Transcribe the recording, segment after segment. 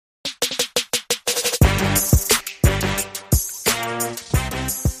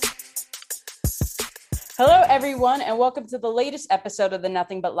Hello, everyone, and welcome to the latest episode of the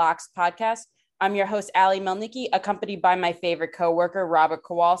Nothing But Locks podcast. I'm your host, Ali Melnicki, accompanied by my favorite coworker, Robert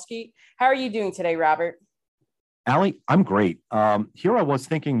Kowalski. How are you doing today, Robert? Ali, I'm great. Here I was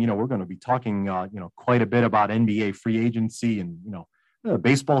thinking, we're going to be talking, quite a bit about NBA free agency and, the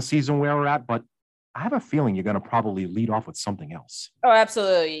baseball season where we're at, but I have a feeling you're going to probably lead off with something else. Oh,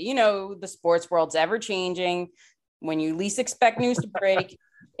 absolutely. The sports world's ever changing. When you least expect news to break,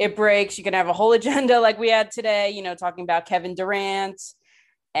 it breaks. You can have a whole agenda like we had today, talking about Kevin Durant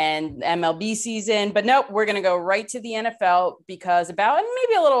and MLB season. But nope, we're going to go right to the NFL because about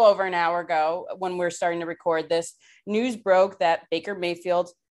maybe a little over an hour ago when we're starting to record this, news broke that Baker Mayfield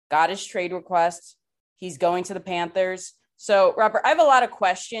got his trade request. He's going to the Panthers. So, Robert, I have a lot of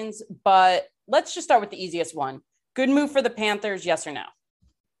questions, but let's just start with the easiest one. Good move for the Panthers, yes or no?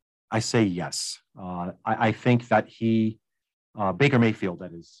 I say yes. I think that Baker Mayfield,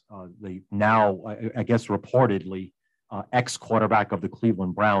 that is, the now, I guess, reportedly ex-quarterback of the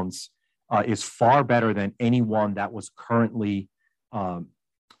Cleveland Browns, is far better than anyone that was currently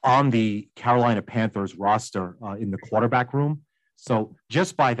on the Carolina Panthers roster in the quarterback room. So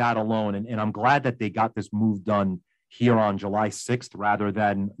just by that alone, and I'm glad that they got this move done here on July 6th rather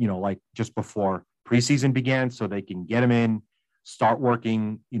than, like just before preseason began, so they can get him in, start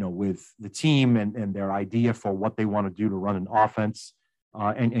working, with the team and their idea for what they want to do to run an offense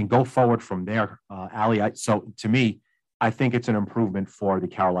and go forward from there. Ali, so to me, I think it's an improvement for the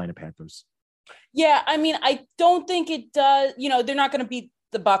Carolina Panthers. Yeah, I mean, I don't think it does. They're not going to beat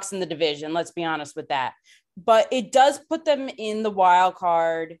the Bucs in the division. Let's be honest with that. But it does put them in the wild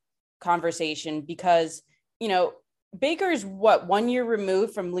card conversation because, Baker's 1 year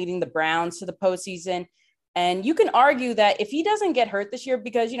removed from leading the Browns to the postseason. And you can argue that if he doesn't get hurt this year,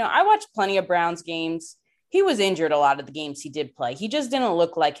 because, I watched plenty of Browns games. He was injured a lot of the games he did play. He just didn't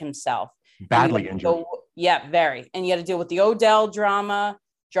look like himself. Badly injured. Yeah, very. And you had to deal with the Odell drama.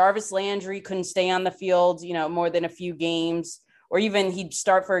 Jarvis Landry couldn't stay on the field, more than a few games, or even he'd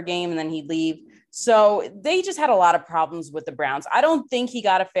start for a game and then he'd leave. So they just had a lot of problems with the Browns. I don't think he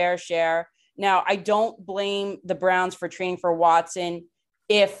got a fair share. Now, I don't blame the Browns for trading for Watson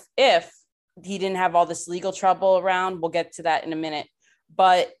if he didn't have all this legal trouble around. We'll get to that in a minute.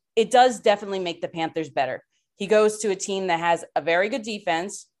 But it does definitely make the Panthers better. He goes to a team that has a very good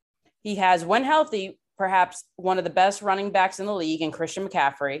defense. He has, when healthy, perhaps one of the best running backs in the league in Christian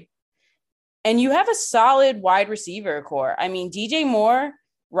McCaffrey. And you have a solid wide receiver core. I mean, DJ Moore,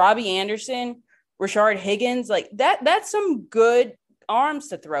 Robbie Anderson, Rashard Higgins, like that's some good arms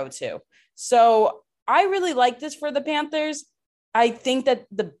to throw to. So I really like this for the Panthers. I think that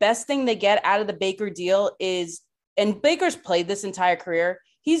the best thing they get out of the Baker deal is, and Baker's played this entire career,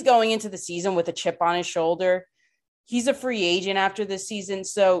 he's going into the season with a chip on his shoulder. He's a free agent after this season,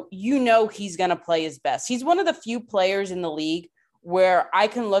 so he's going to play his best. He's one of the few players in the league where I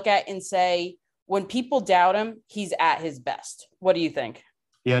can look at and say, when people doubt him, he's at his best. What do you think?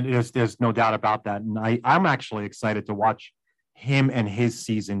 Yeah, there's no doubt about that. And I'm actually excited to watch him and his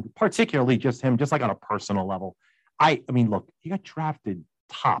season, particularly just him, just like on a personal level. I mean, look, he got drafted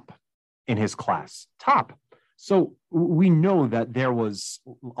top in his class, top. So we know that there was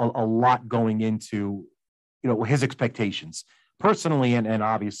a lot going into, his expectations personally and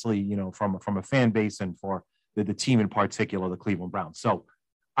obviously, from a fan base and for the team in particular, the Cleveland Browns. So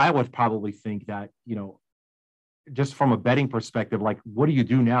I would probably think that, just from a betting perspective, like, what do you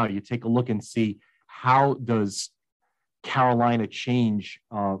do now? You take a look and see how does Carolina change,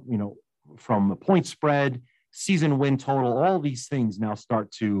 from the point spread, season win total, all these things now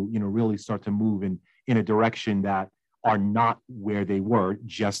start to, really start to move in a direction that are not where they were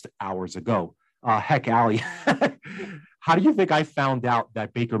just hours ago. Heck, Ali, how do you think I found out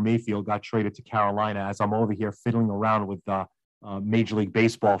that Baker Mayfield got traded to Carolina as I'm over here fiddling around with Major League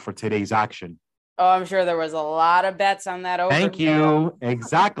Baseball for today's action? Oh, I'm sure there was a lot of bets on that. Thank you.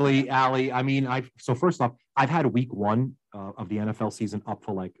 Exactly, Ali. I mean, so first off, I've had week one of the NFL season up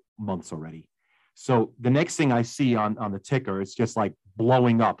for like months already. So the next thing I see on the ticker, it's just like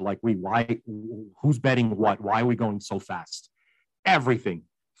blowing up. Like, who's betting what? Why are we going so fast? Everything.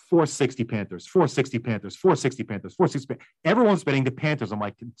 460 Panthers, 460 Panthers, 460 Panthers, 460. Everyone's betting the Panthers. I'm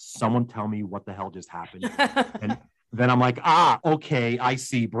like, can someone tell me what the hell just happened? And then I'm like, okay, I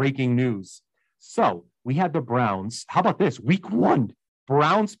see. Breaking news. So we had the Browns. How about this? Week one,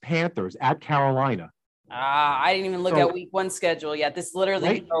 Browns Panthers at Carolina. I didn't even look at week one schedule yet. This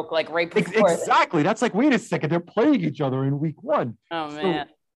literally broke like right before. Exactly. That's like, wait a second. They're playing each other in week one. Oh, man.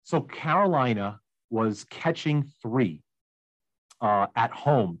 So Carolina was catching 3 at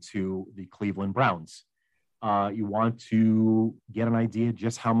home to the Cleveland Browns. You want to get an idea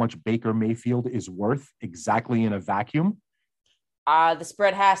just how much Baker Mayfield is worth exactly in a vacuum. The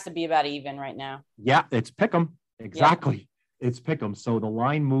spread has to be about even right now. Yeah, it's pick 'em. Exactly. Yep. It's pick 'em. So the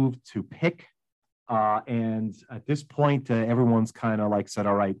line moved to pick. And at this point, everyone's kind of like said,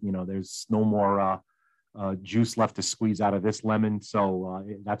 all right, there's no more juice left to squeeze out of this lemon. So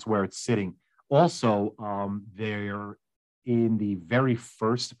that's where it's sitting. Also, they're in the very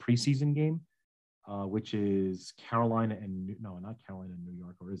first preseason game, which is Carolina and not Carolina and New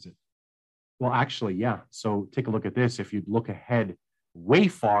York, or is it? Well, actually, yeah. So take a look at this. If you look ahead way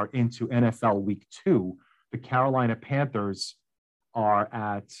far into NFL Week 2, the Carolina Panthers are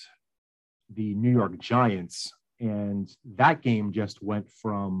at the New York Giants, and that game just went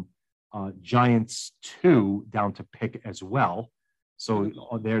from Giants 2 down to pick as well. So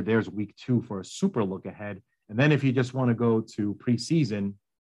there's Week 2 for a super look ahead. And then if you just want to go to preseason,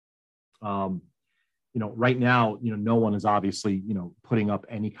 right now, no one is obviously, putting up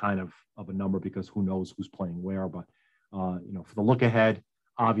any kind of a number because who knows who's playing where. But, for the look ahead,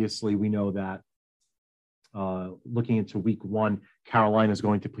 obviously we know that looking into Week 1, Carolina is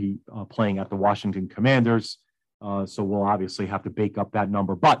going to be playing at the Washington Commanders. So we'll obviously have to bake up that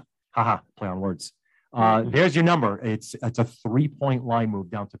number. But, play on words. There's your number. It's a 3-point line move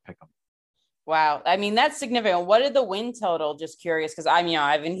down to pick 'em. Wow. I mean, that's significant. What did the win total? Just curious, because I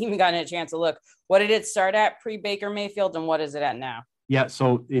haven't even gotten a chance to look. What did it start at pre-Baker Mayfield, and what is it at now? Yeah,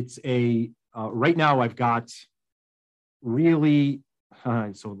 so it's right now I've got really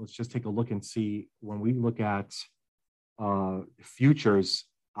so let's just take a look and see. When we look at futures,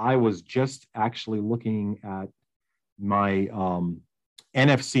 I was just actually looking at my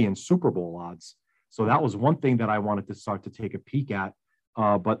NFC and Super Bowl odds. So that was one thing that I wanted to start to take a peek at.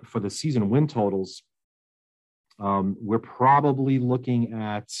 But for the season win totals, we're probably looking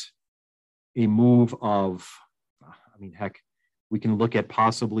at a move of, heck, we can look at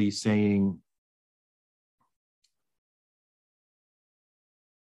possibly saying,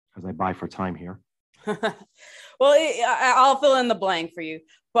 as I buy for time here. Well, I'll fill in the blank for you.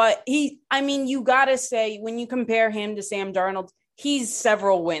 But you got to say, when you compare him to Sam Darnold, he's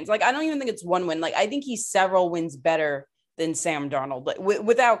several wins. Like, I don't even think it's one win. Like, I think he's several wins better than Sam Darnold,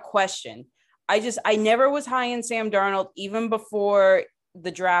 without question. I never was high in Sam Darnold, even before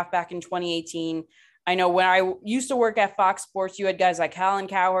the draft back in 2018. I know when I used to work at Fox Sports, you had guys like Colin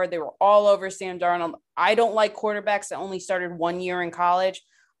Cowherd. They were all over Sam Darnold. I don't like quarterbacks that only started 1 year in college.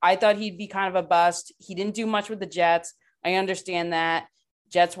 I thought he'd be kind of a bust. He didn't do much with the Jets. I understand that.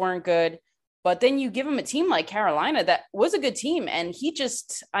 Jets weren't good. But then you give him a team like Carolina that was a good team, and he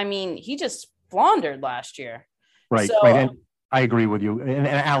just floundered last year. Right. And I agree with you. And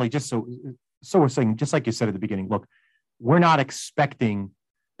Allie, just so we're saying, just like you said at the beginning, look, we're not expecting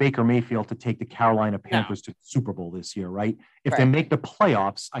Baker Mayfield to take the Carolina Panthers to the Super Bowl this year, right? If they make the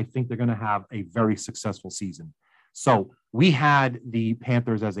playoffs, I think they're going to have a very successful season. So we had the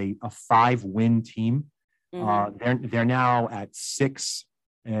Panthers as a 5-win team. Mm-hmm. They're now at 6,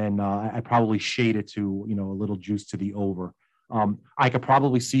 and I probably shade it to a little juice to the over. I could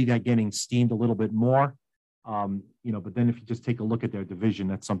probably see that getting steamed a little bit more. But then if you just take a look at their division,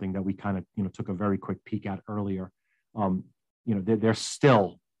 that's something that we kind of took a very quick peek at earlier. They're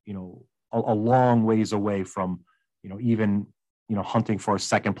still a long ways away from even hunting for a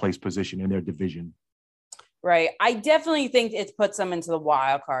second place position in their division. Right. I definitely think it puts them into the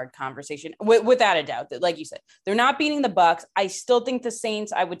wild card conversation without a doubt. That, like you said, they're not beating the Bucs. I still think the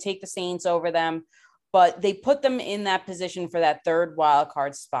Saints, I would take the Saints over them, but they put them in that position for that third wild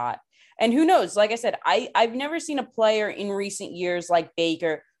card spot. And who knows? Like I said, I've never seen a player in recent years like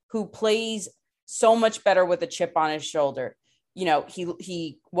Baker who plays so much better with a chip on his shoulder.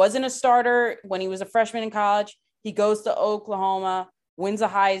 He wasn't a starter when he was a freshman in college. He goes to Oklahoma, wins a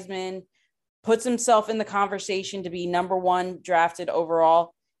Heisman, puts himself in the conversation to be number 1 drafted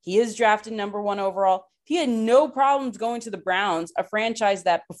overall. He is drafted number 1 overall. He had no problems going to the Browns, a franchise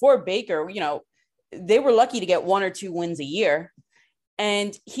that before Baker, they were lucky to get 1 or 2 wins a year.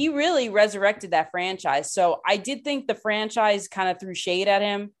 And he really resurrected that franchise. So I did think the franchise kind of threw shade at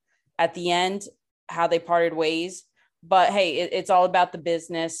him at the end, how they parted ways. But hey, it's all about the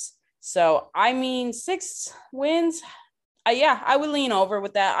business. So, 6 wins. I would lean over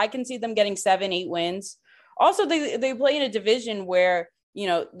with that. I can see them getting 7, 8 wins. Also, they play in a division where,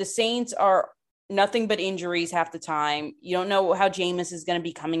 the Saints are nothing but injuries half the time. You don't know how Jameis is going to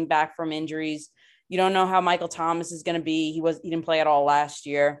be coming back from injuries. You don't know how Michael Thomas is going to be. He didn't play at all last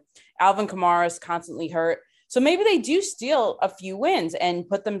year. Alvin Kamara is constantly hurt. So maybe they do steal a few wins and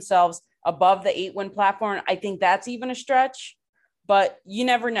put themselves above the 8-win platform. I think that's even a stretch. but you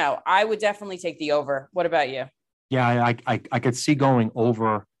never know. I would definitely take the over. What about you? Yeah, I could see going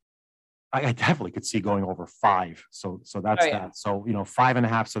over. I definitely could see going over 5. So Oh that's yeah. that. So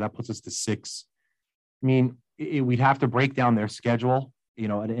 5.5. So that puts us to 6. I mean, we'd have to break down their schedule,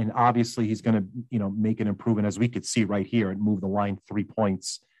 and obviously he's going to, make an improvement as we could see right here and move the line 3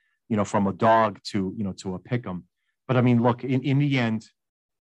 points, from a dog to, to a pick 'em. But I mean, look, in the end,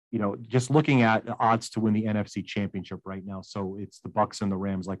 just looking at the odds to win the NFC Championship right now. So it's the Bucks and the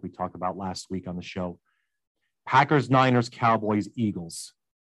Rams, like we talked about last week on the show. Packers, Niners, Cowboys, Eagles.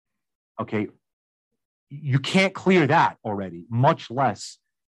 Okay, you can't clear that already, much less,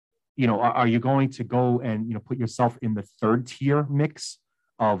 are you going to go and, put yourself in the third tier mix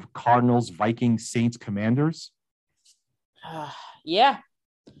of Cardinals, Vikings, Saints, Commanders? Yeah.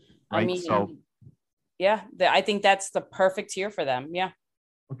 I Right. mean, So, yeah, I think that's the perfect tier for them. Yeah.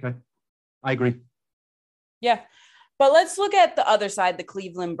 okay. I agree. Yeah. But let's look at the other side, the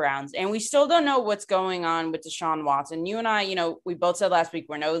Cleveland Browns. And we still don't know what's going on with Deshaun Watson. You and I, we both said last week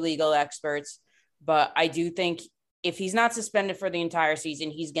we're no legal experts, but I do think if he's not suspended for the entire season,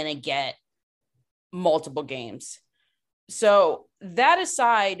 he's going to get multiple games. So that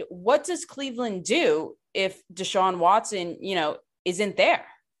aside, what does Cleveland do if Deshaun Watson, isn't there?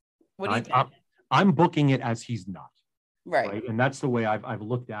 What do you think? I'm booking it as he's not. Right. And that's the way I've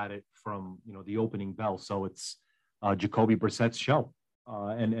looked at it from, the opening bell. So it's Jacoby Brissett's show.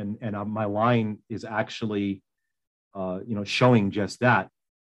 And my line is actually, showing just that.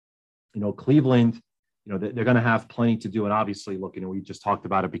 Cleveland, they're going to have plenty to do. And obviously, look, we just talked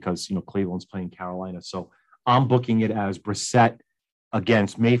about it because, Cleveland's playing Carolina. So I'm booking it as Brissett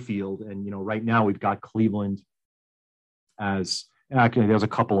against Mayfield. And, right now we've got Cleveland as actually there's a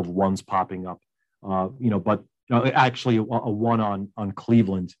couple of ones popping up, but actually a one on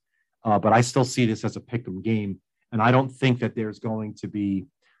Cleveland. But I still see this as a pick 'em game. And I don't think that there's going to be,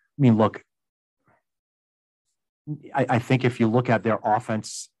 I mean, look, I think if you look at their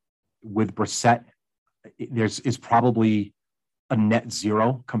offense with Brissett, is probably a net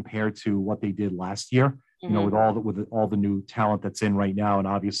zero compared to what they did last year. Mm-hmm. With all the new talent that's in right now, and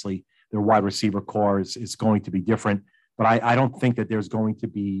obviously their wide receiver core is going to be different. But I don't think that there's going to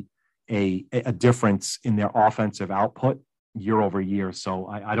be a difference in their offensive output year over year. So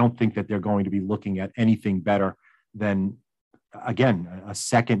I don't think that they're going to be looking at anything better than, again, a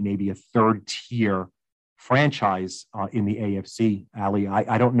second, maybe a third tier franchise in the AFC. Ali,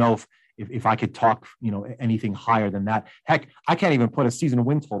 I don't know if I could talk, anything higher than that. Heck, I can't even put a season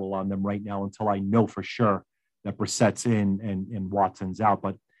win total on them right now until I know for sure that Brissett's in and Watson's out.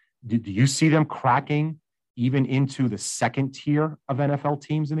 But do you see them cracking even into the second tier of NFL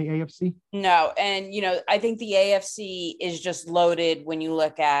teams in the AFC? No. And, I think the AFC is just loaded when you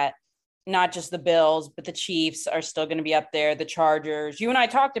look at not just the Bills, but the Chiefs are still going to be up there. The Chargers. You and I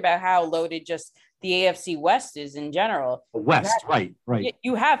talked about how loaded just the AFC West is in general. West, right.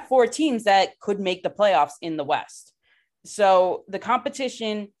 You have 4 teams that could make the playoffs in the West. So the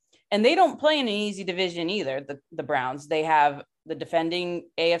competition, and they don't play in an easy division either, the Browns. They have the defending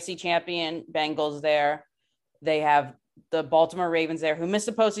AFC champion Bengals there. They have the Baltimore Ravens there, who missed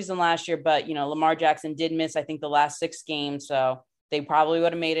the postseason last year, but, Lamar Jackson did miss, I think, the last 6 games. So they probably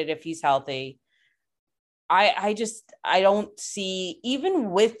would have made it if he's healthy. I don't see,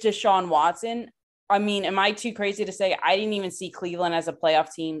 even with Deshaun Watson, I mean, am I too crazy to say I didn't even see Cleveland as a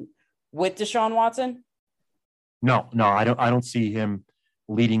playoff team with Deshaun Watson? No, I don't see him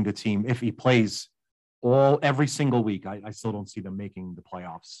leading the team if he plays every single week. I still don't see them making the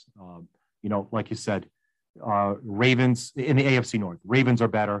playoffs. Like you said, Ravens in the AFC North. Ravens are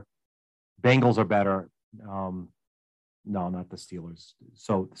better. Bengals are better. No, not the Steelers.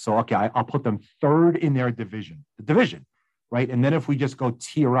 So okay, I'll put them third in their division. The division, right? And then if we just go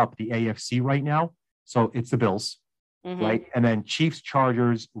tier up the AFC right now, so it's the Bills, Mm-hmm. right? And then Chiefs,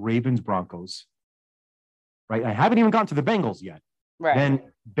 Chargers, Ravens, Broncos, right? I haven't even gotten to the Bengals yet. Right. Then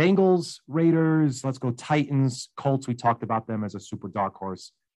Bengals, Raiders, let's go Titans, Colts. We talked about them as a super dark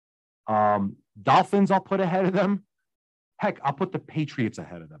horse. Dolphins, I'll put ahead of them. Heck, I'll put the Patriots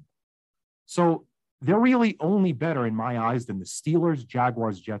ahead of them. So they're really only better in my eyes than the Steelers,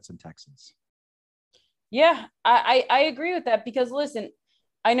 Jaguars, Jets, and Texans. Yeah, I agree with that because, listen,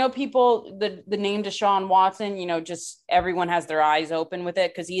 I know people, the name Deshaun Watson, just everyone has their eyes open with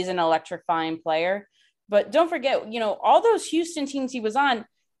it because he's an electrifying player. But don't forget, all those Houston teams he was on,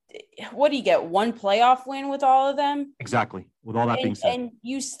 what do you get? 1 playoff win with all of them? Exactly. With all that being said. And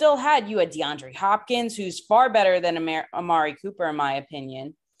you had DeAndre Hopkins, who's far better than Amari Cooper, in my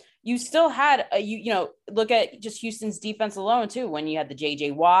opinion. You still had, look at just Houston's defense alone, too, when you had the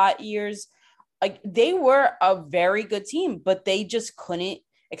J.J. Watt years. like they were a very good team, but they just couldn't,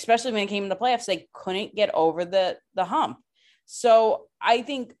 especially when it came to the playoffs, they couldn't get over the hump. So I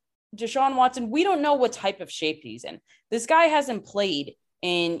think Deshaun Watson, we don't know what type of shape he's in. This guy hasn't played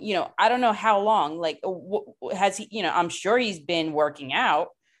in, I don't know how long. Like, has he, I'm sure he's been working out,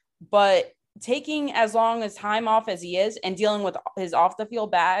 but taking as long as time off as he is and dealing with his off the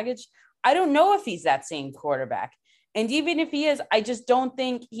field baggage, I don't know if he's that same quarterback. And even if he is, I just don't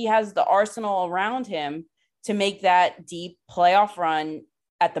think he has the arsenal around him to make that deep playoff run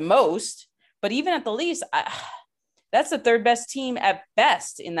at the most. But even at the least, that's the third best team at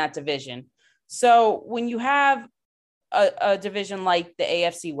best in that division. So when you have a division like the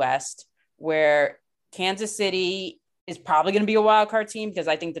AFC West, where Kansas City is probably going to be a wild card team because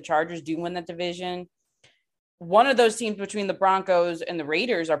I think the Chargers do win that division. One of those teams between the Broncos and the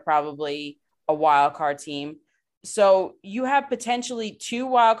Raiders are probably a wild card team. So you have potentially two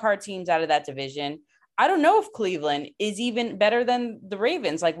wild card teams out of that division. I don't know if Cleveland is even better than the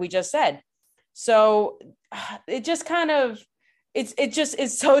Ravens, like we just said. So it just kind of,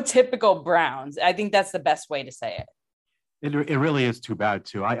 it's so typical Browns. I think that's the best way to say it. It really is too bad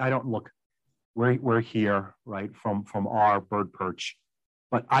too. I don't look, we're here, right, from our bird perch,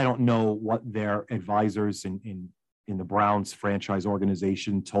 but I don't know what their advisors in the Browns franchise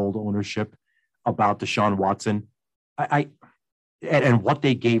organization told ownership about Deshaun Watson. And what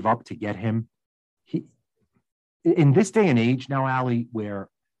they gave up to get him. In this day and age now, Ali, where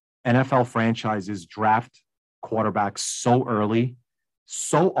NFL franchises draft quarterbacks so early,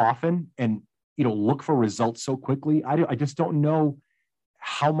 so often, and look for results so quickly, I just don't know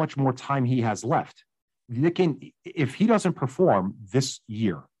how much more time he has left. If he doesn't perform this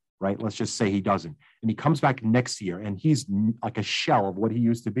year, right? Let's just say he doesn't, and he comes back next year and he's like a shell of what he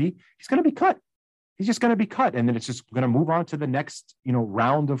used to be, he's going to be cut. He's just going to be cut. And then it's just going to move on to the next,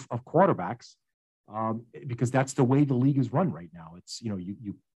 round of quarterbacks, because that's the way the league is run right now. It's,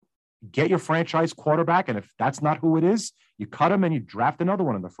 you get your franchise quarterback, and if that's not who it is, you cut him and you draft another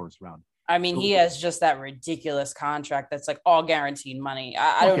one in the first round. I mean, he has just that ridiculous contract that's like all guaranteed money.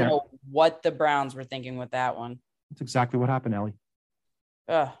 I don't know what the Browns were thinking with that one. That's exactly what happened, Ellie.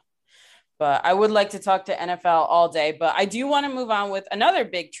 But I would like to talk to NFL all day, but I do want to move on with another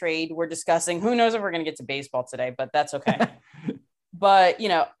big trade we're discussing. Who knows if we're going to get to baseball today, but that's okay. But,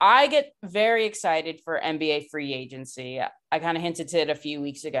 I get very excited for NBA free agency. I kind of hinted to it a few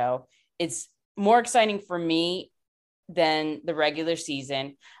weeks ago. It's more exciting for me than the regular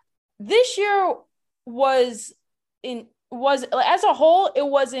season. This year was as a whole, it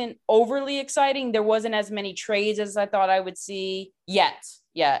wasn't overly exciting. There wasn't as many trades as I thought I would see yet.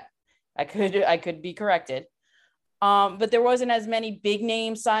 I could be corrected. But there wasn't as many big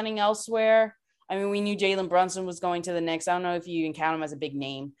names signing elsewhere. I mean, we knew Jalen Brunson was going to the Knicks. I don't know if you can count him as a big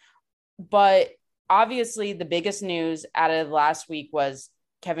name, but obviously the biggest news out of last week was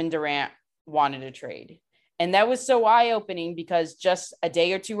Kevin Durant wanted a trade. And that was so eye-opening because just a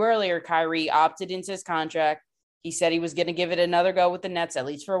day or two earlier, Kyrie opted into his contract. He said he was going to give it another go with the Nets, at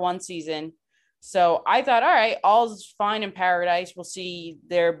least for one season. So I thought, all right, all's fine in paradise. We'll see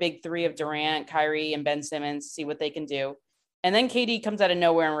their big three of Durant, Kyrie, and Ben Simmons, see what they can do. And then KD comes out of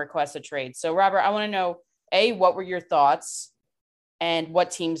nowhere and requests a trade. So, Robert, I want to know, A, what were your thoughts and what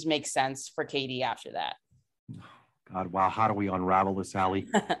teams make sense for KD after that? God, wow. How do we unravel this, Allie?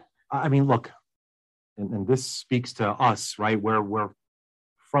 I mean, look, and this speaks to us, right? We're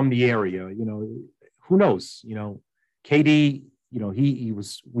from the area, who knows, KD, he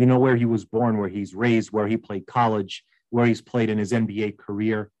was, we know where he was born, where he's raised, where he played college, where he's played in his NBA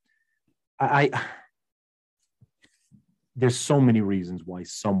career. There's so many reasons why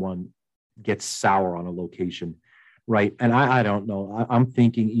someone gets sour on a location, right? And I don't know. I'm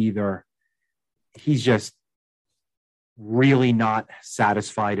thinking either he's just really not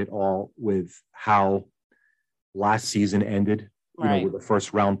satisfied at all with how last season ended, right, with the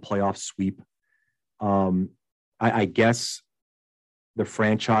first round playoff sweep. I guess the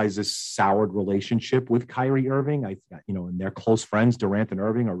franchise's soured relationship with Kyrie Irving, and they're close friends. Durant and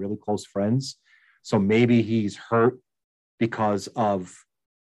Irving are really close friends. So maybe he's hurt because of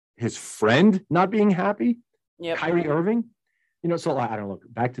his friend not being happy. Yep. Kyrie Irving, so I don't know.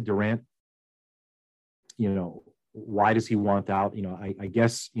 Back to Durant, why does he want out? I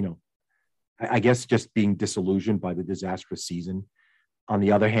guess just being disillusioned by the disastrous season. On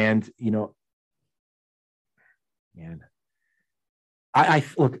the other hand, man, I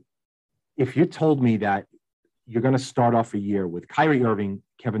look, if you told me that you're going to start off a year with Kyrie Irving,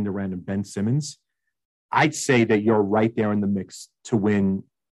 Kevin Durant, and Ben Simmons, I'd say that you're right there in the mix to win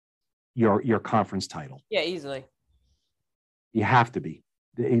your conference title. Yeah, easily. You have to be.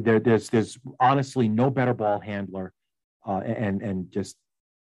 there's honestly no better ball handler and just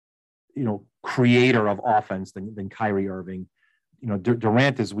creator of offense than Kyrie Irving.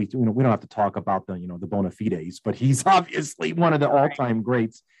 Durant is we don't have to talk about the bona fides, but he's obviously one of the all-time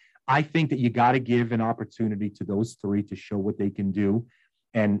greats. I think that you got to give an opportunity to those three to show what they can do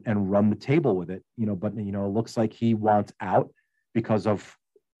and run the table with it. But it looks like he wants out because of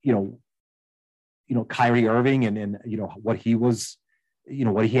Kyrie Irving and what he was,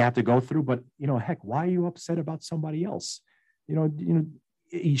 what he had to go through. But heck, why are you upset about somebody else?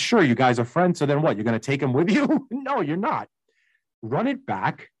 Sure, you guys are friends, so then what? You're going to take him with you? No, you're not. Run it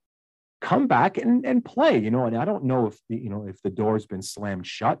back, come back and play. And I don't know if the door's been slammed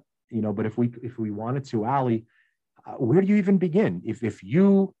shut. But if we wanted to, Ali, where do you even begin? If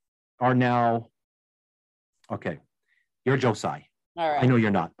you are now, okay, you're Josai. All right. I know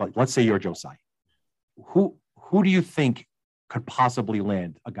you're not, but let's say you're Josai. Who do you think could possibly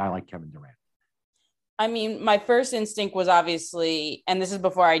land a guy like Kevin Durant? I mean, my first instinct was obviously, and this is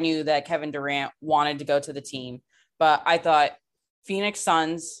before I knew that Kevin Durant wanted to go to the team, but I thought Phoenix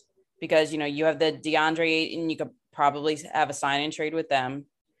Suns, because, you have the DeAndre Ayton, you could probably have a sign and trade with them.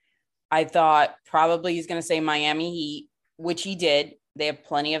 I thought probably he's going to say Miami Heat, which he did. They have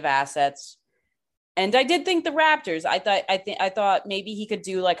plenty of assets. And I did think the Raptors. I thought maybe he could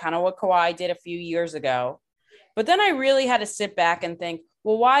do like kind of what Kawhi did a few years ago. But then I really had to sit back and think,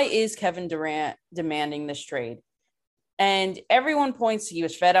 well, why is Kevin Durant demanding this trade? And everyone points he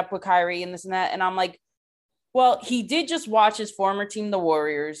was fed up with Kyrie and this and that. And I'm like, well, he did just watch his former team, the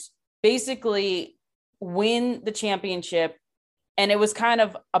Warriors, basically win the championship. And it was kind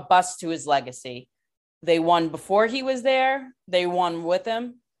of a bust to his legacy. They won before he was there. They won with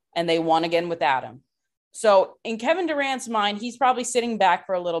him. And they won again without him. So in Kevin Durant's mind, he's probably sitting back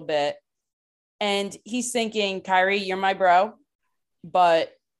for a little bit. And he's thinking, Kyrie, you're my bro.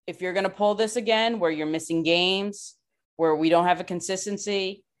 But if you're going to pull this again, where you're missing games, where we don't have a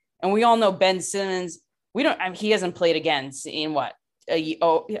consistency, and we all know Ben Simmons, he hasn't played again in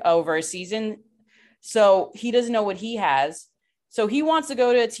over a season. So he doesn't know what he has. So he wants to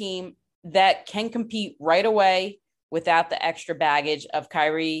go to a team that can compete right away without the extra baggage of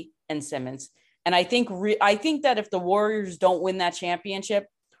Kyrie and Simmons. And I think that if the Warriors don't win that championship,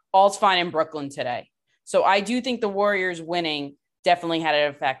 all's fine in Brooklyn today. So I do think the Warriors winning definitely had an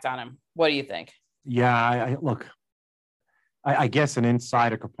effect on him. What do you think? Yeah, I guess an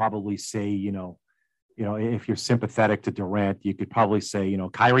insider could probably say, if you're sympathetic to Durant, you could probably say,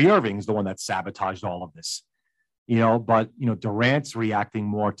 Kyrie Irving is the one that sabotaged all of this, but Durant's reacting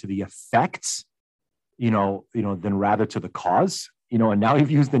more to the effects, than rather to the cause, and now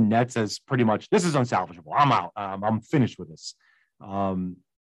you've used the Nets as pretty much, this is unsalvageable. I'm out. I'm finished with this. And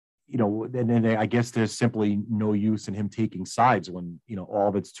then I guess there's simply no use in him taking sides when, all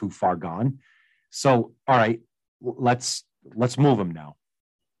of it's too far gone. So, all right, let's move him now.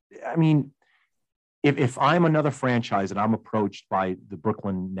 I mean, if I'm another franchise and I'm approached by the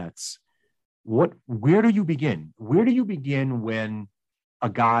Brooklyn Nets, where do you begin? Where do you begin when a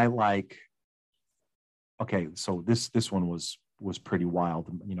guy like, okay, so this one was pretty wild,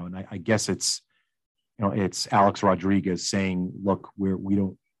 and I guess it's Alex Rodriguez saying, look,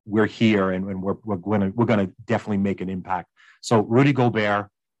 we're here and we're going to definitely make an impact. So Rudy Gobert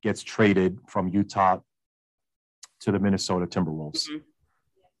gets traded from Utah to the Minnesota Timberwolves. Mm-hmm.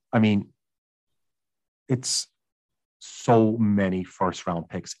 I mean, it's so many first round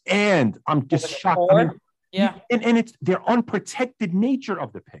picks, and I'm just shocked. I mean, yeah, and it's their unprotected nature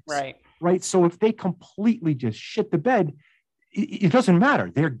of the picks, right. So if they completely just shit the bed, it doesn't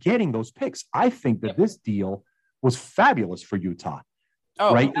matter. They're getting those picks. I think that this deal was fabulous for Utah.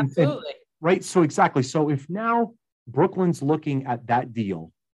 Oh, right, absolutely. Right. So exactly. So if now Brooklyn's looking at that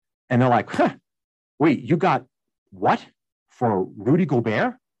deal, and they're like, wait, you got what for Rudy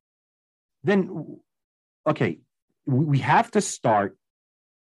Gobert? Then, okay, we have to start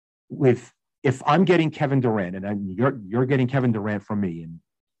with, if I'm getting Kevin Durant and you're getting Kevin Durant from me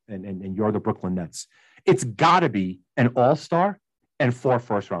and you're the Brooklyn Nets, it's got to be an all-star and 4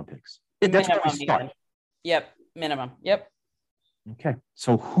 first-round picks. That's where we start. Yep, minimum. Yep. Okay,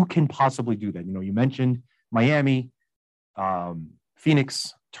 so who can possibly do that? You mentioned Miami,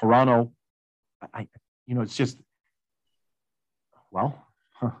 Phoenix, Toronto. It's just,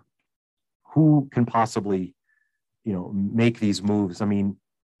 who can possibly, make these moves? I mean,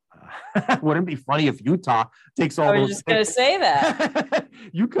 wouldn't it be funny if Utah takes all those? I was just going to say that.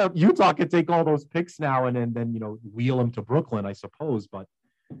 Utah could take all those picks now and then wheel them to Brooklyn, I suppose. But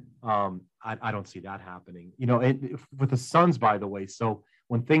I don't see that happening. With the Suns, by the way. So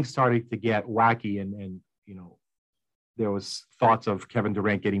when things started to get wacky and there was thoughts of Kevin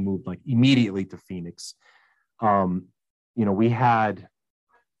Durant getting moved like immediately to Phoenix. We had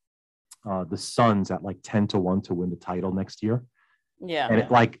the Suns at like 10-1 to win the title next year. Yeah. And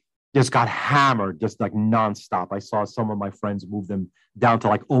it like just got hammered, just like nonstop. I saw some of my friends move them down to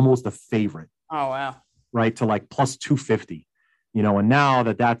like almost a favorite. Oh, wow. Right. To like plus 250, and now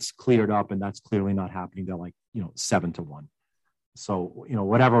that's cleared up and that's clearly not happening, they're like, 7-1. So,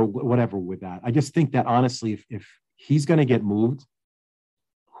 whatever with that. I just think that honestly, if he's going to get moved,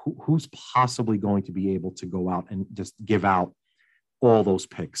 who's possibly going to be able to go out and just give out all those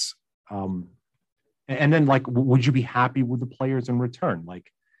picks? And then, like, would you be happy with the players in return? Like,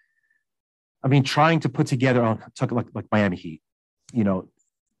 I mean, trying to put together, like Miami Heat,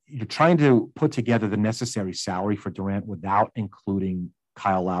 you're trying to put together the necessary salary for Durant without including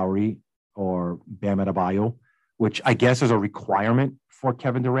Kyle Lowry or Bam Adebayo, which I guess is a requirement for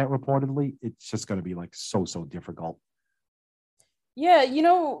Kevin Durant, reportedly. It's just going to be like so difficult. Yeah,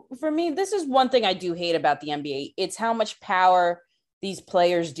 for me, this is one thing I do hate about the NBA. It's how much power these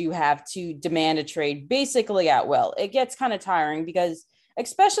players do have to demand a trade basically at will. It gets kind of tiring because,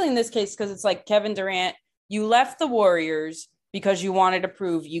 especially in this case, because it's like Kevin Durant, you left the Warriors because you wanted to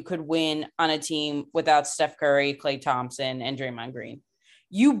prove you could win on a team without Steph Curry, Klay Thompson, and Draymond Green.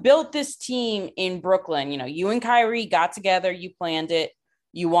 You built this team in Brooklyn. You and Kyrie got together. You planned it.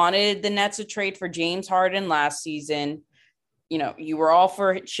 You wanted the Nets to trade for James Harden last season. You were all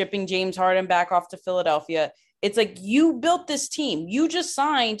for shipping James Harden back off to Philadelphia. It's like you built this team. You just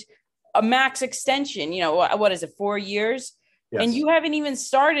signed a max extension. What is it, 4 years? Yes. And you haven't even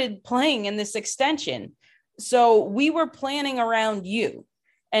started playing in this extension. So we were planning around you.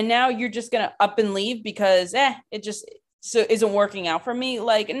 And now you're just going to up and leave because it just isn't working out for me.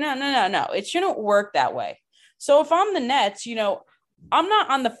 Like, no. It shouldn't work that way. So if I'm the Nets, I'm not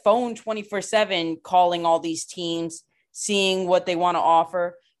on the phone 24/7 calling all these teams, seeing what they want to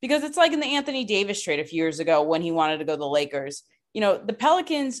offer, because it's like in the Anthony Davis trade a few years ago when he wanted to go to the Lakers. The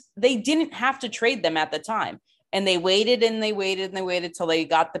Pelicans, they didn't have to trade them at the time. And they waited and they waited and they waited till they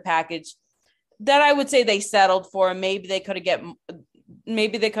got the package that I would say they settled for. Maybe they could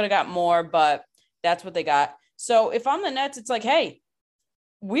have got more, but that's what they got. So if I'm the Nets, it's like, hey,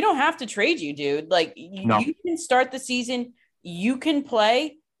 we don't have to trade you, dude. Like, you can start the season, you can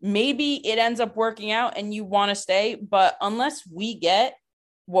play. Maybe it ends up working out and you want to stay, but unless we get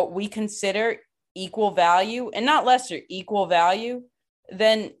what we consider equal value and not lesser, equal value,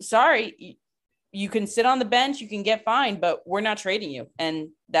 then sorry, you can sit on the bench, you can get fined, but we're not trading you. And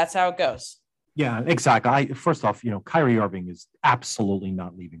that's how it goes. Yeah, exactly. First off, Kyrie Irving is absolutely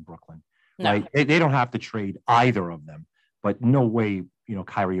not leaving Brooklyn. No. Right? They don't have to trade either of them, but no way,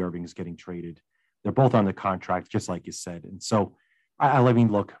 Kyrie Irving is getting traded. They're both on the contract, just like you said. And so, I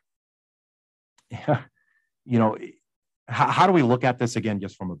mean, look, how do we look at this again,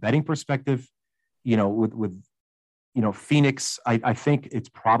 just from a betting perspective? With Phoenix, I think it's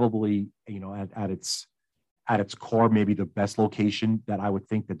probably, at its core, maybe the best location that I would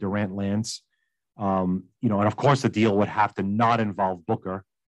think that Durant lands. And of course the deal would have to not involve Booker,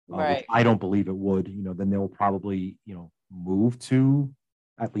 right. Which I don't believe it would. Then they'll probably, move to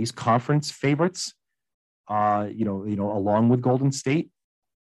at least conference favorites, along with Golden State.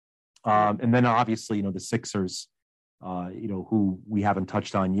 And then obviously, the Sixers, who we haven't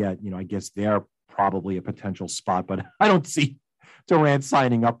touched on yet, I guess they're probably a potential spot, but I don't see Durant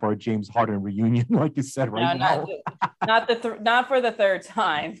signing up for a James Harden reunion, like you said, right now. Not for the third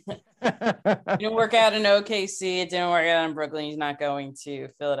time. It didn't work out in OKC. It didn't work out in Brooklyn. He's not going to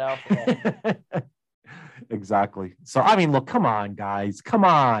Philadelphia. Exactly. So, I mean, look, come on, guys. Come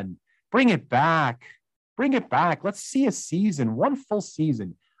on. Bring it back. Let's see a season, one full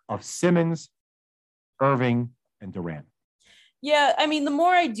season of Simmons, Irving, and Durant. Yeah, I mean, the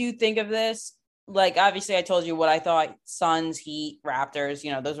more I do think of this, like, obviously I told you what I thought: Suns, Heat, Raptors,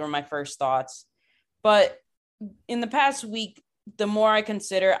 those were my first thoughts. But in the past week, the more I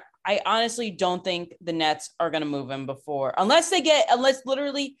consider, I honestly don't think the Nets are going to move him unless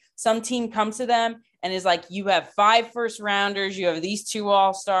literally some team comes to them and is like, you have 5 first rounders, you have these 2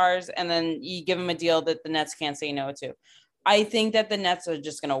 all-stars, and then you give them a deal that the Nets can't say no to. I think that the Nets are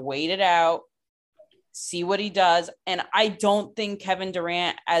just going to wait it out, see what he does. And I don't think Kevin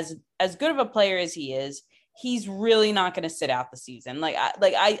Durant, as good of a player as he is, he's really not going to sit out the season.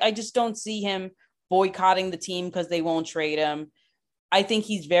 I just don't see him boycotting the team because they won't trade him. I think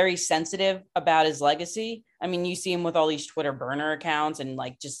he's very sensitive about his legacy. I mean, you see him with all these Twitter burner accounts and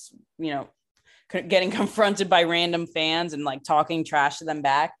getting confronted by random fans and talking trash to them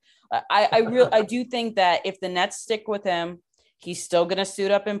back. I do think that if the Nets stick with him, he's still going to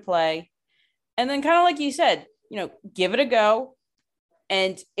suit up and play. And then kind of like you said, give it a go.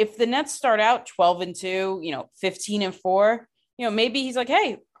 And if the Nets start out 12-2, 15-4, maybe he's like,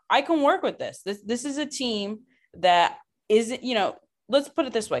 hey, I can work with this. This is a team that isn't, let's put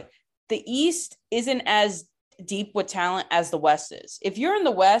it this way. The East isn't as deep with talent as the West is. If you're in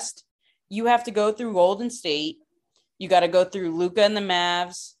the West, you have to go through Golden State. You got to go through Luka and the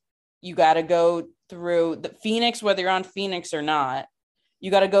Mavs. You got to go through the Phoenix, whether you're on Phoenix or not.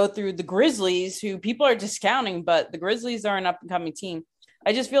 You got to go through the Grizzlies, who people are discounting, but the Grizzlies are an up-and-coming team.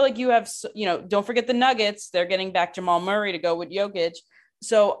 I just feel like you have, don't forget the Nuggets. They're getting back Jamal Murray to go with Jokic.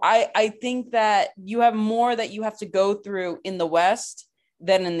 So I think that you have more that you have to go through in the West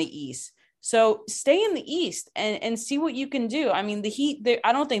than in the East. So stay in the East and see what you can do. I mean, the Heat,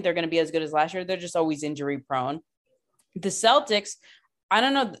 I don't think they're going to be as good as last year. They're just always injury prone. The Celtics, I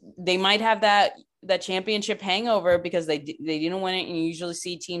don't know. They might have that championship hangover because they didn't win it. And you usually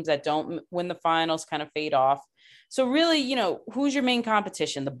see teams that don't win the finals kind of fade off. So really, who's your main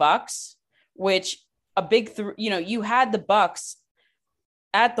competition? The Bucks, which you had the Bucks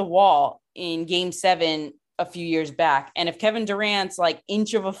at the wall in Game 7 a few years back. And if Kevin Durant's like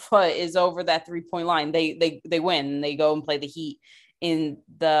inch of a foot is over that 3-point line, they win and they go and play the Heat in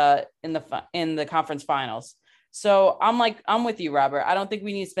the conference finals. So I'm with you, Robert. I don't think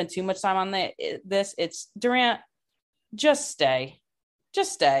we need to spend too much time on this. It's Durant. Just stay.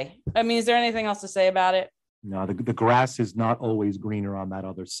 I mean, is there anything else to say about it? No, the grass is not always greener on that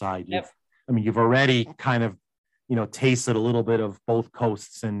other side. Yep. You've already kind of, tasted a little bit of both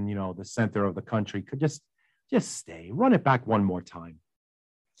coasts and, the center of the country. Could just stay, run it back one more time.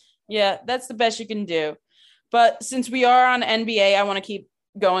 Yeah, that's the best you can do. But since we are on NBA, I want to keep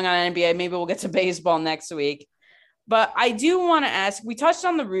going on NBA. Maybe we'll get to baseball next week. But I do want to ask, we touched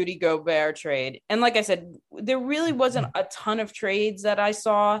on the Rudy Gobert trade. And like I said, there really wasn't a ton of trades that I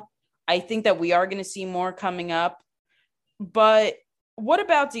saw. I think that we are going to see more coming up. But what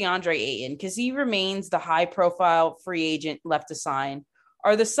about DeAndre Ayton? Because he remains the high-profile free agent left to sign.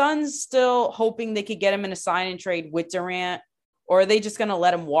 Are the Suns still hoping they could get him in a sign and trade with Durant? Or are they just going to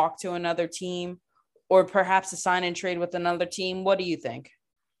let him walk to another team? Or perhaps a sign and trade with another team? What do you think?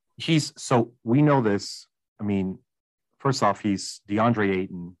 So we know this. I mean, first off, DeAndre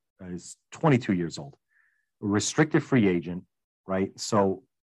Ayton is 22 years old, a restricted free agent, right? So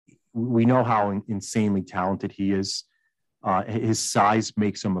we know how insanely talented he is. His size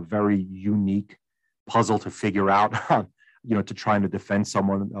makes him a very unique puzzle to figure out, to trying to defend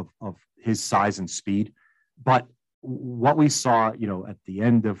someone of his size and speed. But what we saw, at the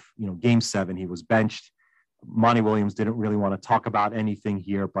end of, Game 7, he was benched. Monty Williams didn't really want to talk about anything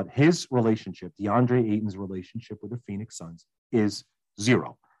here, but his relationship, DeAndre Ayton's relationship with the Phoenix Suns is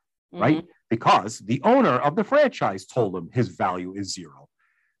zero, right? Mm-hmm. Because the owner of the franchise told him his value is zero.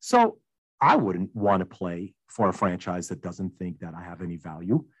 So I wouldn't want to play for a franchise that doesn't think that I have any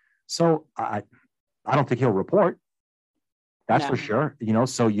value. So I don't think he'll report. That's for sure.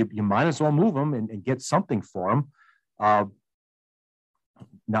 So you might as well move him and get something for him. Now,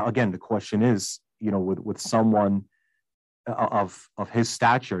 again, the question is, with someone of his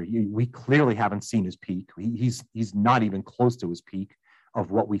stature, we clearly haven't seen his peak. He's not even close to his peak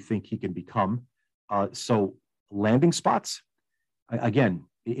of what we think he can become. So landing spots, again,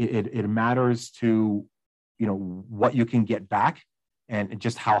 it matters to, what you can get back and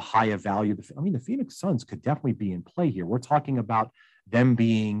just how high a value. The Phoenix Suns could definitely be in play here. We're talking about them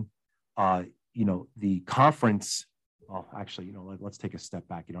being, the conference. Well, actually, let's take a step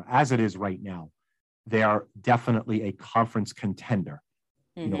back. As it is right now, they are definitely a conference contender,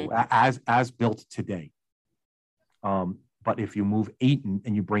 mm-hmm. As built today. But if you move Ayton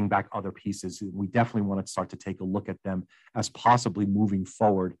and you bring back other pieces, we definitely want to start to take a look at them as possibly moving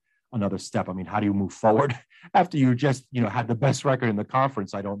forward another step. How do you move forward after you just, had the best record in the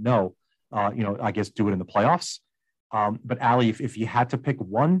conference? I don't know. I guess do it in the playoffs. But Allie, if you had to pick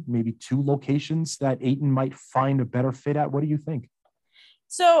one, maybe two locations that Ayton might find a better fit at, what do you think?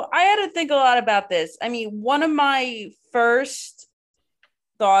 So I had to think a lot about this. One of my first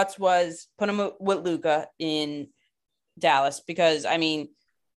thoughts was put him with Luka in Dallas because,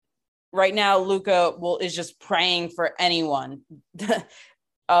 right now Luka is just praying for anyone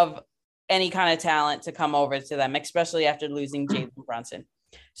of any kind of talent to come over to them, especially after losing Jalen Brunson.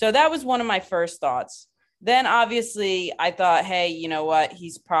 So that was one of my first thoughts. Then obviously I thought, hey, you know what?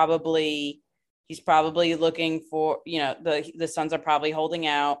 He's probably looking for, the Suns are probably holding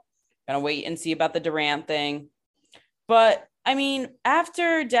out, gonna wait and see about the Durant thing. But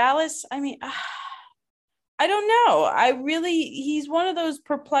after Dallas, I don't know. He's one of those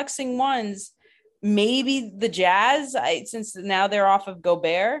perplexing ones. Maybe the Jazz, since now they're off of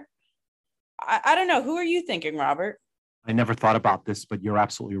Gobert. I don't know. Who are you thinking, Robert? I never thought about this, but you're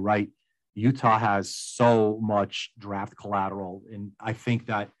absolutely right. Utah has so much draft collateral. And I think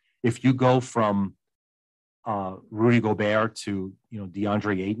that if you go from Rudy Gobert to,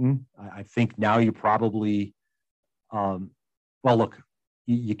 DeAndre Ayton, I think now you probably, well, look,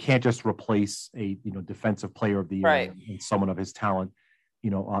 you can't just replace a, defensive player of the year Right. and someone of his talent,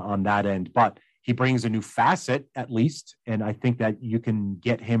 on that end. But he brings a new facet, at least. And I think that you can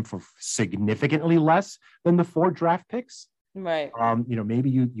get him for significantly less than the 4 draft picks. Right. Maybe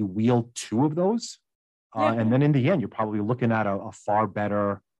you wield 2 of those. Yeah. And then in the end, you're probably looking at a far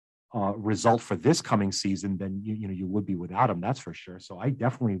better result for this coming season than you would be without him. That's for sure. So I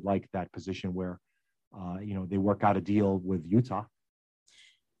definitely like that position where, they work out a deal with Utah.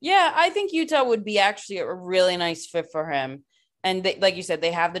 Yeah, I think Utah would be actually a really nice fit for him. And they, like you said,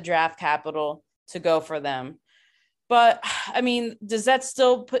 they have the draft capital to go for them. But I mean, does that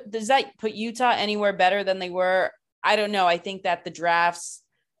put Utah anywhere better than they were? I don't know. I think that the drafts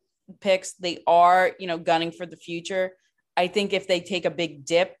picks, they are, gunning for the future. I think if they take a big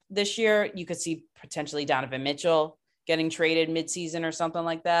dip this year, you could see potentially Donovan Mitchell getting traded midseason or something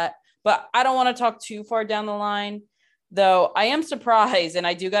like that. But I don't want to talk too far down the line, though. I am surprised, and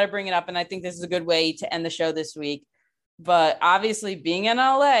I do got to bring it up, and I think this is a good way to end the show this week. But obviously, being in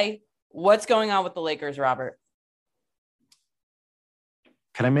LA, what's going on with the Lakers, Robert?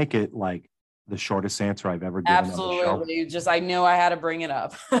 Can I make it like the shortest answer I've ever given? Absolutely. Just I knew I had to bring it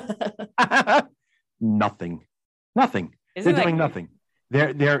up. Nothing. They're doing nothing.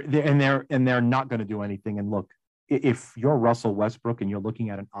 They're not going to do anything. And look, if you're Russell Westbrook and you're looking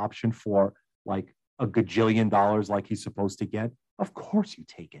at an option for like a gajillion dollars like he's supposed to get, of course you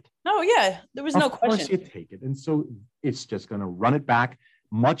take it. Oh, yeah. There was no question. Of course you take it. And so it's just going to run it back,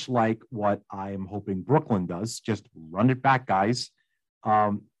 much like what I am hoping Brooklyn does. Just run it back, guys,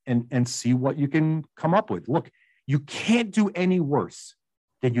 and see what you can come up with. Look, you can't do any worse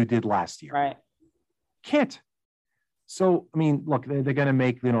than you did last year. Right. Can't. So, I mean, look, they're going to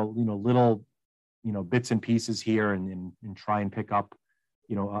make, little, bits and pieces here and try and pick up,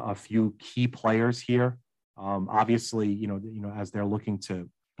 a few key players here. Obviously, as they're looking to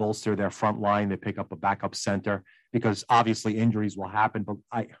bolster their front line, they pick up a backup center because obviously injuries will happen.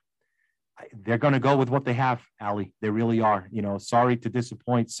 But they're going to go with what they have, Allie. They really are. Sorry to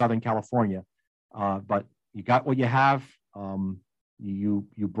disappoint Southern California, but you got what you have. You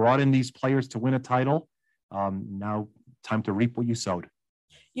brought in these players to win a title. Now time to reap what you sowed.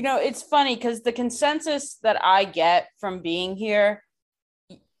 It's funny because the consensus that I get from being here,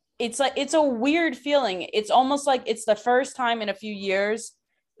 it's like, it's a weird feeling. It's almost like it's the first time in a few years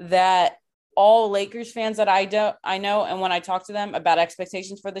that all Lakers fans that I know, and when I talk to them about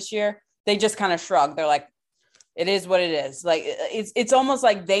expectations for this year, they just kind of shrug. They're like, it is what it is. Like, it's almost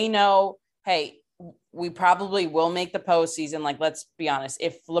like they know, hey, we probably will make the postseason. Like, let's be honest.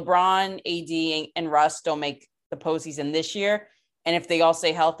 If LeBron, AD, and Russ don't make the postseason this year, and if they all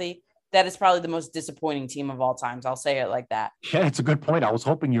stay healthy, that is probably the most disappointing team of all times. I'll say it like that. Yeah, it's a good point. I was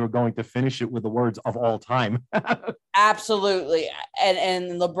hoping you were going to finish it with the words of all time. Absolutely.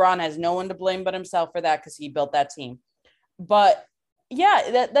 And LeBron has no one to blame but himself for that because he built that team. But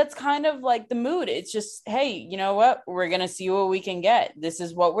yeah, that's kind of like the mood. It's just, hey, you know what? We're going to see what we can get. This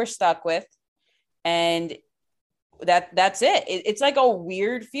is what we're stuck with. And that's it. It's like a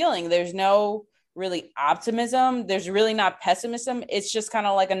weird feeling. There's no really optimism. There's really not pessimism. It's just kind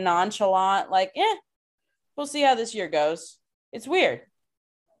of like a nonchalant, like, we'll see how this year goes. It's weird.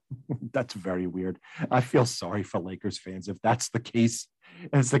 That's very weird. I feel sorry for Lakers fans if that's the case.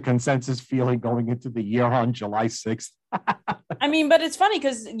 It's the consensus feeling going into the year on July 6th. I mean, but it's funny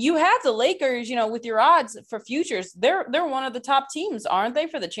because you have the Lakers, with your odds for futures. They're one of the top teams, aren't they,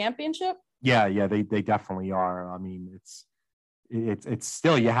 for the championship? Yeah, they definitely are. I mean, it's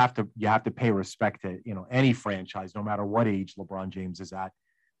still you have to pay respect to any franchise, no matter what age LeBron James is at.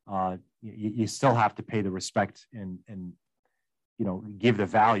 You still have to pay the respect and give the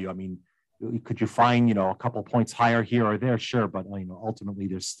value. I mean, could you find a couple points higher here or there? Sure, but ultimately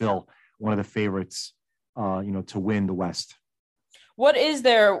they're still one of the favorites to win the West. What is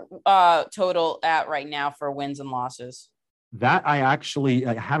their total at right now for wins and losses? That I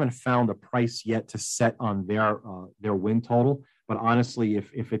haven't found a price yet to set on their win total. But honestly,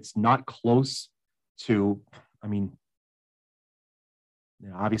 if it's not close to, I mean,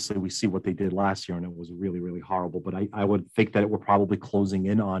 obviously we see what they did last year and it was really, really horrible. But I would think that we're probably closing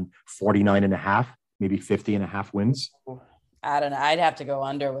in on 49.5, maybe 50.5 wins. I don't know. I'd have to go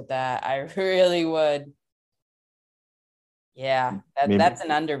under with that. I really would. Yeah, that's an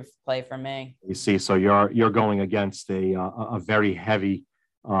underplay for me. You see, so you're going against a very heavy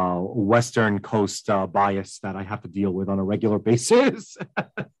Western Coast bias that I have to deal with on a regular basis.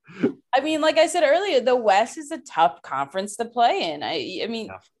 I mean, like I said earlier, the West is a tough conference to play in. I mean,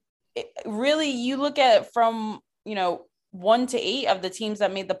 really, you look at it from, 1 to 8 of the teams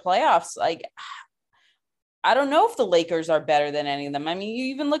that made the playoffs. Like, I don't know if the Lakers are better than any of them. I mean,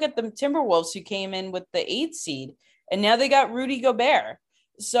 you even look at the Timberwolves, who came in with the 8th seed, and now they got Rudy Gobert.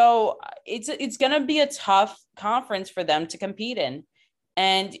 So it's going to be a tough conference for them to compete in.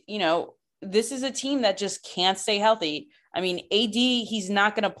 And, this is a team that just can't stay healthy. I mean, AD, he's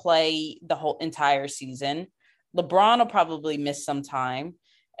not going to play the whole entire season. LeBron will probably miss some time.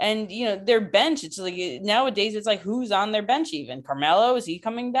 And, their bench, it's like nowadays, it's like, who's on their bench even? Carmelo, is he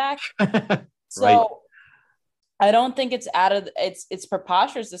coming back? So Right. I don't think it's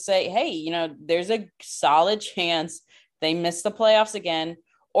preposterous to say, hey, there's a solid chance they miss the playoffs again,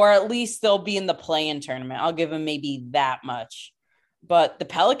 or at least they'll be in the play-in tournament. I'll give them maybe that much. But the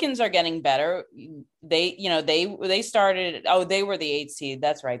Pelicans are getting better. They started, they were the 8th seed.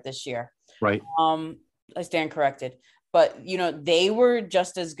 That's right, this year. Right. I stand corrected. But, they were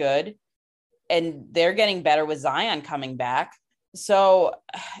just as good, and they're getting better with Zion coming back. So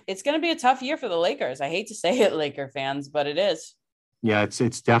it's going to be a tough year for the Lakers. I hate to say it, Laker fans, but it is. Yeah,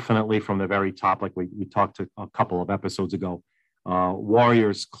 it's definitely from the very top, like we talked a couple of episodes ago.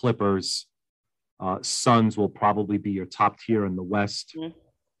 Warriors, Clippers, Suns will probably be your top tier in the West,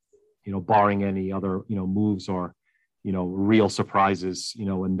 barring any other, moves or, real surprises,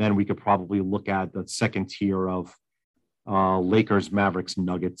 and then we could probably look at the second tier of Lakers, Mavericks,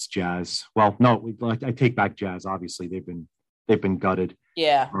 Nuggets, Jazz. Well, no, I take back Jazz. Obviously, they've been gutted.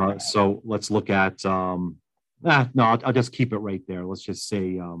 Yeah. So let's look at, no, I'll just keep it right there. Let's just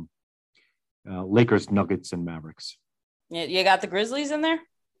say Lakers, Nuggets, and Mavericks. You got the Grizzlies in there?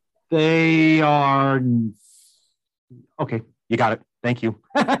 They are okay. You got it. Thank you.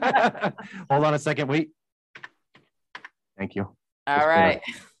 Hold on a second. Wait. Thank you. All right.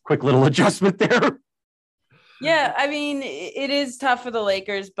 Quick little adjustment there. Yeah, I mean, it is tough for the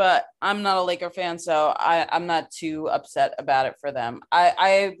Lakers, but I'm not a Laker fan, so I'm not too upset about it for them.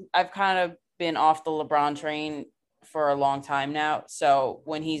 I've kind of been off the LeBron train for a long time now. So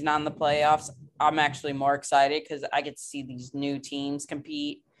when he's not in the playoffs, I'm actually more excited because I get to see these new teams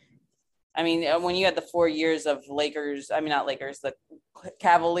compete. I mean, when you had the 4 years of the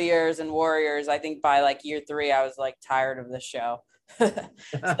Cavaliers and Warriors, I think by like year 3, I was like tired of the show.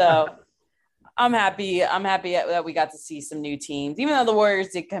 So I'm happy that we got to see some new teams. Even though the Warriors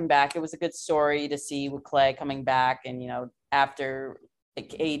did come back, it was a good story to see with Clay coming back. And, after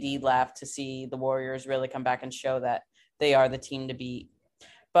AD left, to see the Warriors really come back and show that they are the team to beat.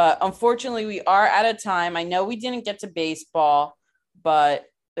 But unfortunately, we are out of time. I know we didn't get to baseball, but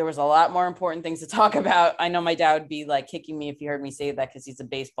there was a lot more important things to talk about. I know my dad would be like kicking me if he heard me say that because he's a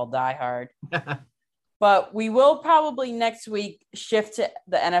baseball diehard. But we will probably next week shift to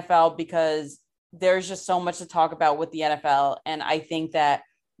the NFL because there's just so much to talk about with the NFL. And I think that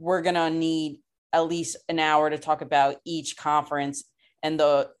we're going to need at least an hour to talk about each conference and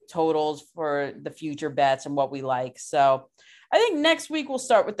the totals for the future bets and what we like. So I think next week we'll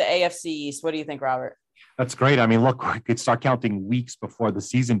start with the AFC East. What do you think, Robert? That's great. I mean, look, we could start counting weeks before the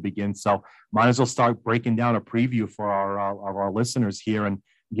season begins. So might as well start breaking down a preview for our listeners here and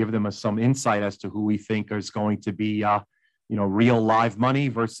give them some insight as to who we think is going to be, real live money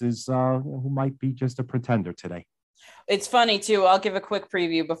versus who might be just a pretender today. It's funny, too. I'll give a quick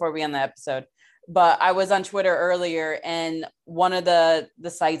preview before we end the episode. But I was on Twitter earlier, and one of the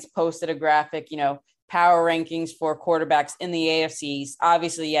sites posted a graphic, power rankings for quarterbacks in the AFC East.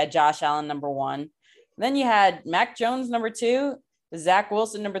 Obviously, you had Josh Allen number 1. Then you had Mac Jones number 2, Zach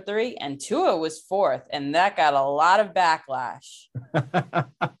Wilson number 3, and Tua was 4th, and that got a lot of backlash.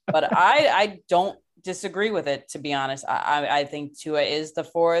 But I don't disagree with it, to be honest. I think Tua is the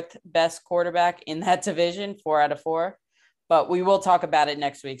 4th best quarterback in that division, 4 out of 4. But we will talk about it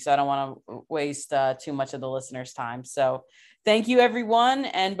next week, so I don't want to waste too much of the listeners' time. So thank you, everyone.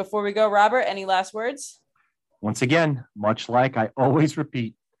 And before we go, Robert, any last words? Once again, much like I always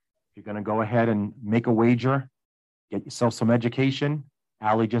repeat, if you're going to go ahead and make a wager, get yourself some education.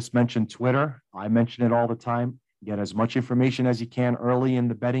 Allie just mentioned Twitter. I mention it all the time. Get as much information as you can early in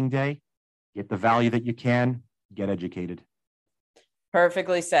the betting day. Get the value that you can. Get educated.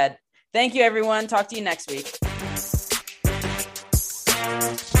 Perfectly said. Thank you, everyone. Talk to you next week.